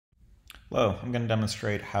Hello, I'm going to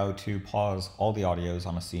demonstrate how to pause all the audios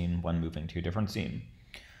on a scene when moving to a different scene.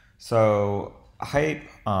 So Hype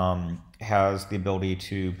has the ability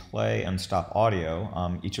to play and stop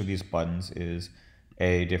audio. Each of these buttons is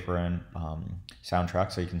a different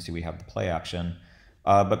soundtrack, so you can see we have the play action.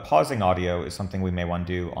 But pausing audio is something we may want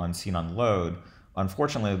to do on scene unload.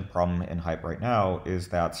 Unfortunately, the problem in Hype right now is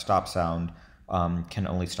that stop sound can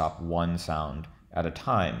only stop one sound at a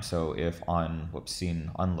time. So if on scene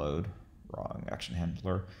unload, wrong action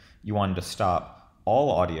handler, you wanted to stop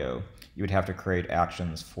all audio, you would have to create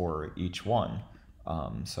actions for each one.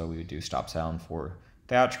 So we would do stop sound for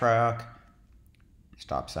that track,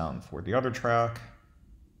 stop sound for the other track,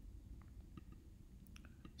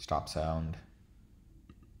 stop sound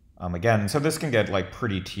again. So this can get like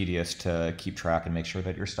pretty tedious to keep track and make sure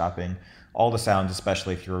that you're stopping all the sounds,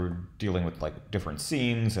 especially if you're dealing with like different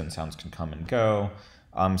scenes and sounds can come and go.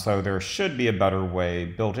 So there should be a better way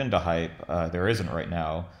built into Hype. There isn't right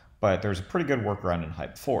now, but there's a pretty good workaround in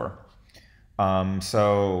Hype 4.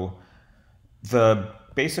 So the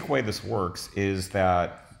basic way this works is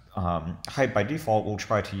that Hype by default will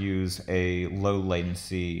try to use a low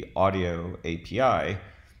latency audio API,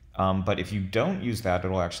 but if you don't use that,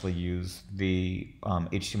 it'll actually use the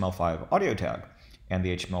HTML5 audio tag. And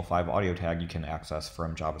the HTML5 audio tag you can access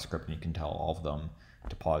from JavaScript, and you can tell all of them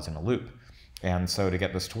to pause in a loop. And so to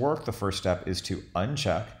get this to work, the first step is to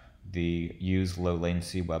uncheck the Use Low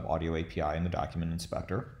Latency Web Audio API in the document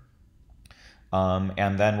inspector.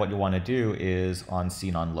 And then what you want to do is on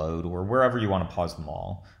scene unload, or wherever you want to pause them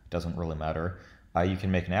all, doesn't really matter, you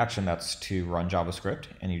can make an action that's to run JavaScript,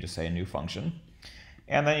 and you just say a new function.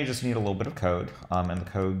 And then you just need a little bit of code, and the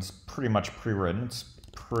code's pretty much pre-written. It's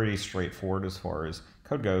pretty straightforward as far as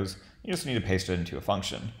code goes. You just need to paste it into a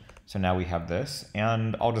function. So now we have this,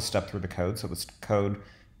 and I'll just step through the code. So this code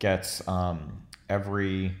gets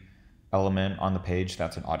every element on the page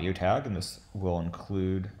that's an audio tag, and this will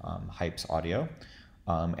include Hype's audio.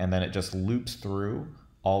 And then it just loops through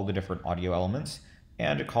all the different audio elements,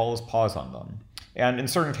 and it calls pause on them. And in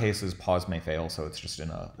certain cases, pause may fail, so it's just in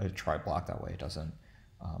a try block that way. It doesn't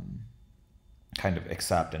kind of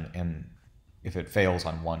accept, and if it fails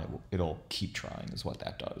on one, it'll keep trying is what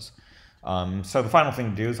that does. So the final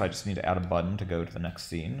thing to do is I just need to add a button to go to the next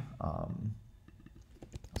scene. I'll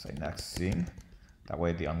say next scene. That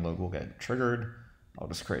way the unload will get triggered. I'll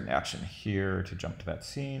just create an action here to jump to that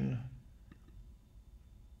scene.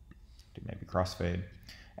 Do maybe crossfade.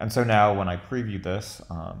 And so now when I preview this,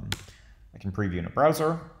 I can preview in a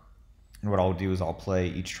browser. And what I'll do is I'll play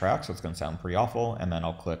each track, so it's going to sound pretty awful, and then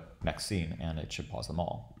I'll click next scene, and it should pause them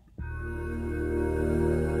all.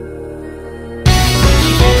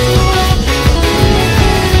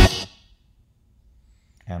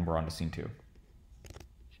 And we're on to scene 2.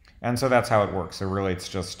 And so that's how it works. So really it's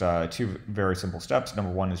just two very simple steps.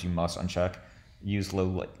 Number one is you must uncheck Use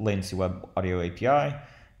Low Latency Web Audio API.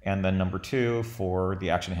 And then number 2, for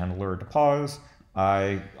the action handler to pause,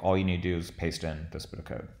 all you need to do is paste in this bit of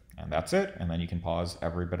code. And that's it. And then you can pause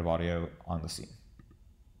every bit of audio on the scene.